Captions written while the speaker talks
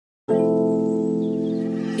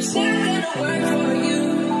It's not gonna work for you.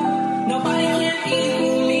 Nobody can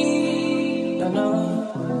equal me. No, no.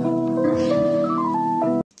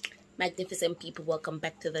 Magnificent people, welcome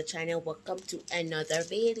back to the channel. Welcome to another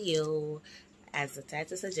video. As the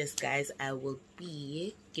title suggests, guys, I will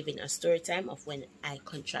be giving a story time of when I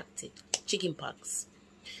contracted chickenpox.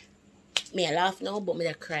 May I laugh now, but may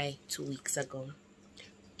I cry 2 weeks ago.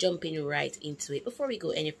 Jumping right into it. Before we go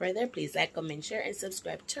any further, please like, comment, share, and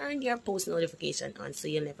subscribe. Turn your post notification on so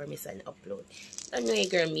you'll never miss an upload. I know your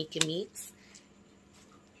girl Yumeeks.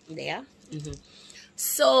 There.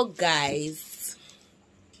 So, guys,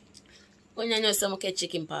 when I know someone get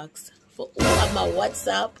chickenpox, for all of my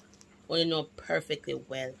WhatsApp, when you know perfectly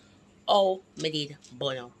well how I did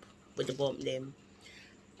burn up with the bump them.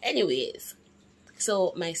 Anyways,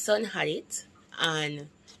 so my son had it, and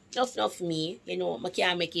enough me, you know, I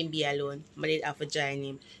can't make him be alone. I did have to join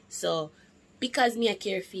him. So because me a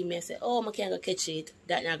care for me, I said, oh, I can't go catch it.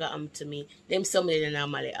 That not gonna happen to me. Them somebody that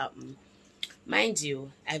normally happen. Mind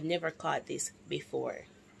you, I've never caught this before.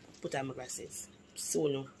 Put on my glasses. So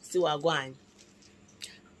no, see what I go on.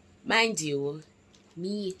 Mind you,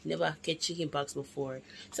 me never catch chickenpox before.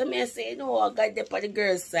 So me I say, no, I got there on the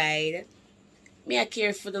girl's side. Me I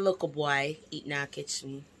care for the local boy. It not catch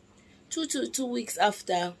me. Two weeks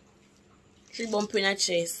after, she bump in her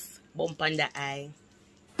chest, bump on the eye.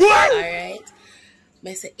 Alright?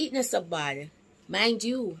 I say, it not so bad. Mind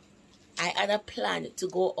you, I had a plan to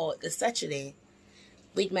go out the Saturday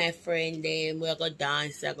with my friend. Then we go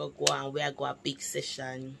dance, we go and we go a big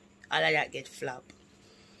session. All of that get flop.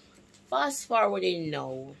 Fast forwarding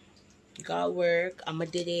now. Got work, I'm a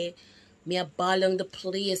did it. Me a ball on the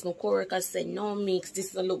place. My coworker said, no, Mix,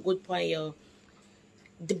 this doesn't look good for you.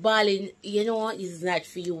 The balling, you know what, is not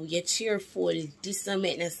for you. You're cheerful. This don't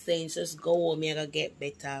make no sense. Just go home. You're gonna get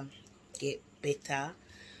better. Get better.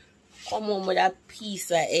 Come home with a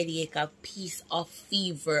piece of headache, a piece of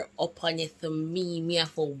fever upon it for me. Me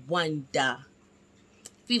have to wonder.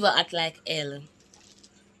 Fever act like hell.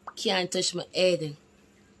 Can't touch my head.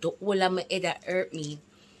 The whole of my head that hurt me.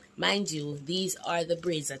 Mind you, these are the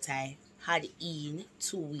braids that I had in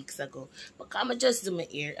 2 weeks ago. But come just do my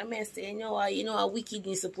ear. I may say, you know what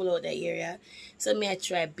wickedness to pull out the area. So may I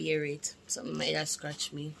try bear it. Something might have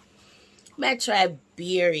scratch me. May I try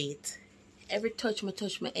bear it. Every touch my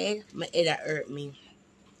head that hurt me.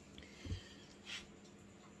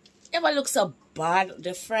 Never look so bad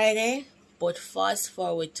the Friday, but fast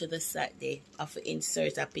forward to the Saturday. I have to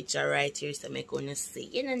insert a picture right here so I'm gonna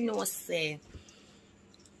see. You know say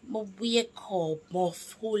my wake up, my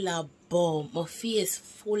full of bump, my face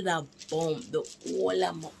full of bump, the whole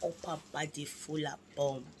of my upper body full of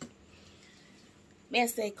bump. May I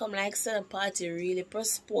say, come like certain party really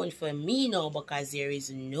postponed for me now because there is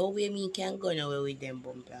no way me can go nowhere with them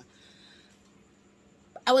bumper.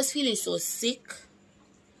 I was feeling so sick.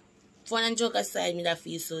 Fun and joke aside, me that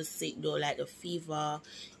feel so sick though, like the fever.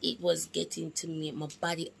 It was getting to me, my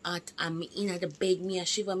body hot, and me in the bed, me a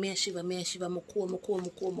shiver, my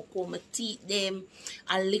cold, my teeth them,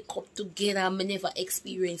 I lick up together. I never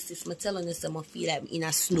experienced this. I'm telling you, I feel like me in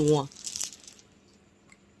a snow.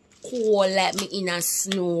 Cold like me in a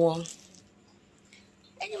snow.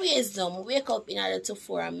 Anyways, I wake up in order to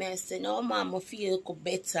 4 and I say, no, mom, I feel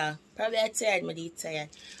better. Probably I tired, I tired.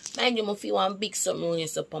 Mind you, I feel one big something on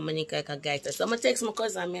up on my neck like a gaiter. So I text my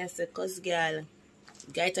cousin and I say, cuz girl,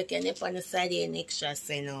 gaiter can nip on the side of your neck. She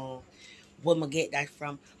say, no, where I get that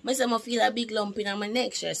from? I say, I feel a big lump in my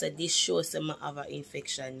neck. She said, this shows I have an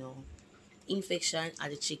infection now. Infection are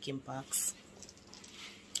the chickenpox.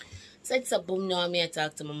 So it's a boom now. I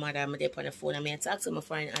talk to my mother. I'm there on the phone. I talk to my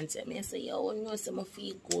friend auntie. I say, yo, you know, so I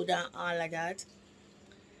feel good and all of that.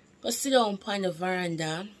 Go sit down on the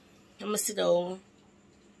veranda. I'm sit down.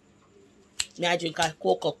 I drink a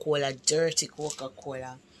Coca-Cola, dirty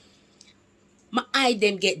Coca-Cola. My eye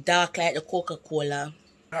them get dark like the Coca-Cola.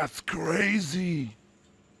 That's crazy.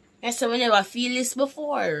 I said, I never feel this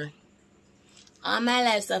before. All my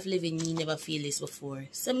life of living, me never feel this before.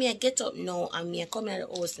 So me I get up now and me I come in the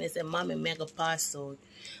house and I say, Mommy, me I go pass out.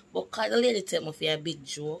 But because the lady take me for a big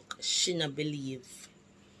joke, she not believe.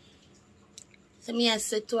 So me I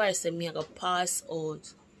said to her, I said, me I go pass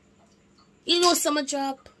out. You know some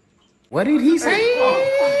drop? What did he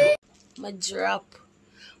say? My drop,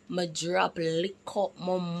 lick up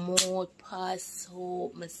my mouth, pass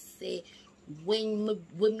out, I say, when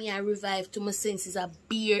me I revive to my senses, a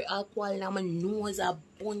beer, alcohol, and my nose, a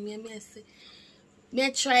bone, me I say, me I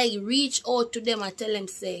try reach out to them, I tell them,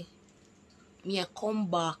 say, me I come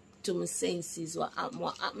back to my senses, what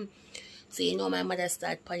happened. So, you know, my mother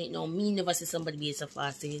start panic now, me never see somebody be so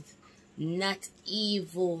fast, not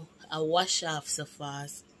evil, I wash off so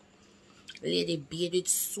fast. Lady bathed with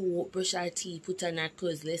soap, brush her teeth, put on her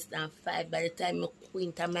clothes less than 5. By the time I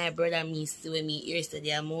quint and my brother me see when me ears to the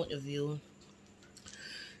amount of you.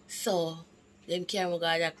 So, them carry me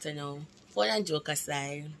go to the doctor now. Fun and joke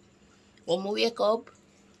aside. When I wake up,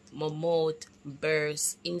 my mouth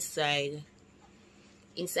burst inside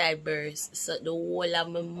burst. So the whole of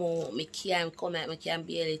my mouth, I can't come out, I can't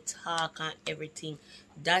barely talk and everything.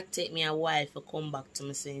 That take me a while to come back to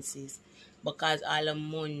my senses. Because all on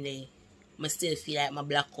Monday, I still feel like my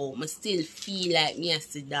black out. I still feel like me as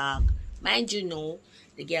the dog. Mind you know,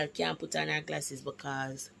 the girl can't put on her glasses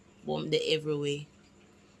because bump they everywhere.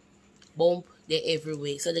 Bump they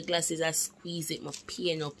everywhere. So the glasses are squeezing, my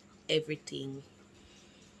pain up everything.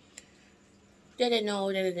 They don't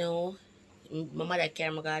know. My mother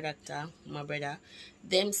carried me to the doctor, my brother.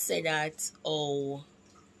 Them said that, oh,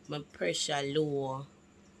 my pressure low.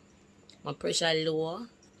 My pressure low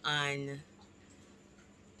and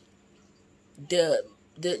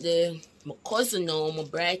my cousin now, my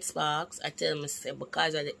bright sparks, I tell him, say,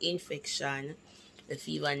 because of the infection, the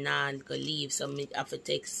fever now go leave, so I have to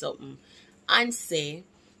take something. And say,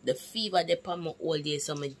 the fever they put me all day,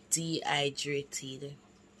 so I'm dehydrated.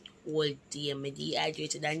 All day, I'm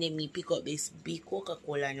dehydrated, and then me pick up this big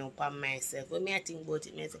Coca-Cola now for myself. When I think about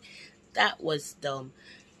it, I say, that was dumb.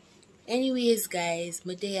 Anyways, guys,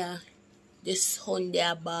 my day, the sun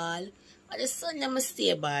they ball, and the sun never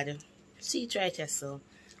stay bad. See it right here, so.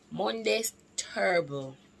 Monday's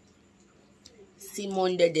terrible. See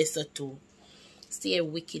Monday this or too. Stay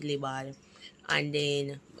wickedly bad. And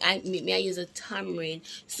then I use a tamarind.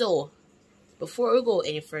 So before we go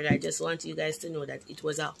any further, I just want you guys to know that it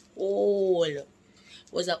was a whole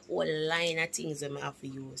line of things that I have to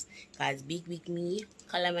use. Because big with me,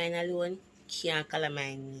 calamine alone can't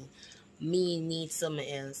calamine me. Me need something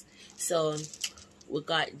else. So we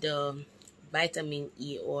got the vitamin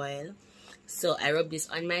E oil. So I rub this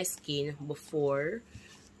on my skin before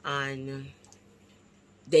and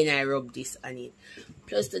then I rub this on it.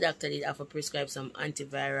 Plus the doctor did have to prescribe some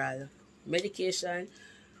antiviral medication,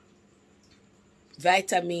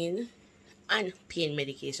 vitamin and pain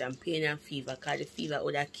medication, pain and fever, because the fever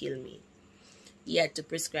would have killed me. He had to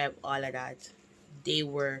prescribe all of that. They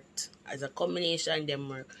worked. As a combination, them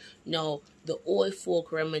work. Now the old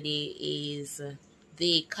folk remedy is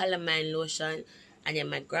the calamine lotion. And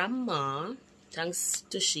then my grandma, thanks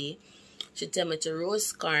to she tell me to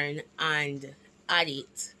roast corn and add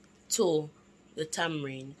it to the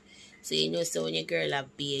tamarind. So you know, so when your girl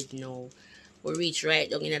have bathed now, we reach right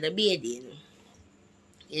down in the bathing.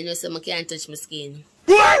 You know, so I can't touch my skin.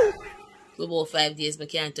 For about 5 days, I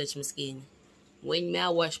can't touch my skin. When I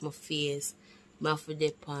wash my face, I have to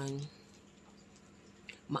dip on.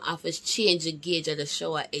 I have to change the gauge of the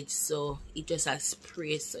shower edge so it just has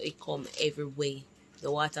spray so it come everywhere. The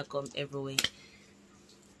water come everywhere.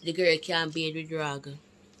 The girl can't bathe with rag.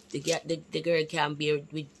 The girl can't bathe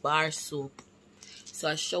with bar soap. So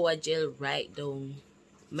a shower gel right down.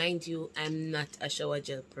 Mind you, I'm not a shower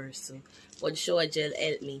gel person. But the shower gel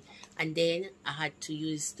helped me. And then I had to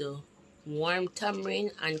use the warm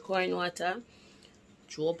tamarind and corn water.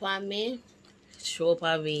 Throw up on me. So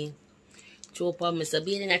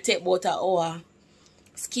bathing I take about an hour.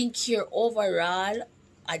 Skincare overall,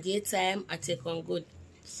 at daytime, I take on good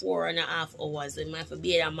 4.5 hours. So I have to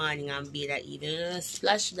bathe in the morning and bathe at evening.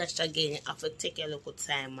 Splash dash again, I have to take a little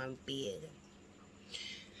time and bathe.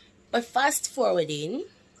 But fast forwarding,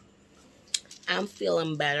 I'm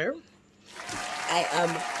feeling better. I am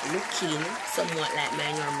looking somewhat like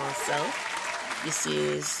my normal self. This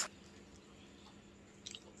is,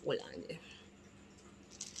 hold on there.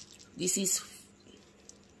 This is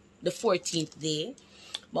the 14th day,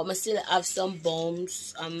 but I still have some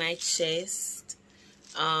bumps on my chest.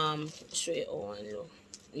 Show you all one look.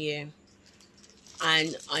 Yeah,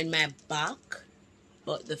 and on my back,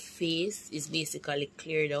 but the face is basically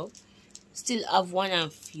cleared up. Still have one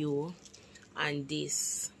and few, and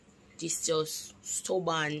this just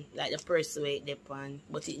stubborn like the person weight depend,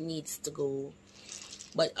 but it needs to go.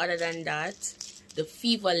 But other than that, the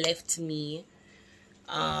fever left me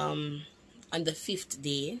on the 5th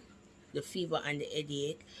day, the fever and the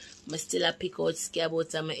headache. I still pick out scab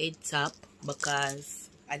out of my head top because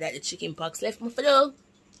I got the chickenpox left my fiddle.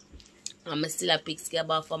 I still pick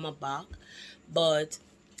scab off on my back, but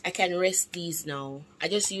I can rest these now. I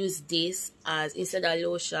just use this as instead of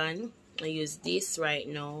lotion. I use this right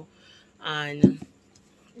now, and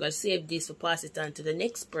I'm gonna save this to pass it on to the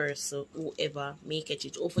next person, whoever may catch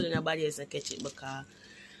it. Hopefully nobody else will catch it because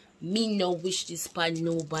me no wish this for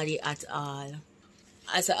nobody at all.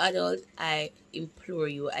 As an adult, I implore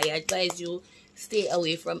you, I advise you, stay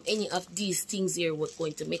away from any of these things here. We're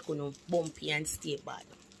going to make you bumpy and stay bad.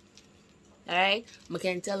 Alright? I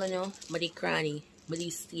can tell you, my cranny, but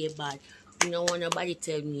stay bad. You don't want nobody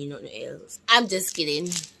tell me nothing else. I'm just kidding.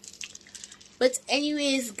 But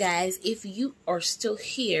anyways, guys, if you are still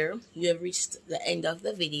here, you have reached the end of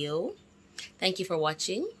the video. Thank you for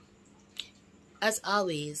watching. As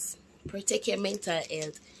always, protect your mental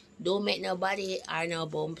health. Don't make nobody or no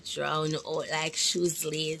bump drown out like shoes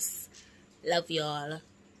lace. Love y'all.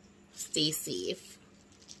 Stay safe.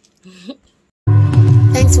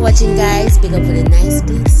 Thanks for watching, guys. Big up for the nice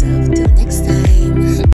clean stuff. Till next time.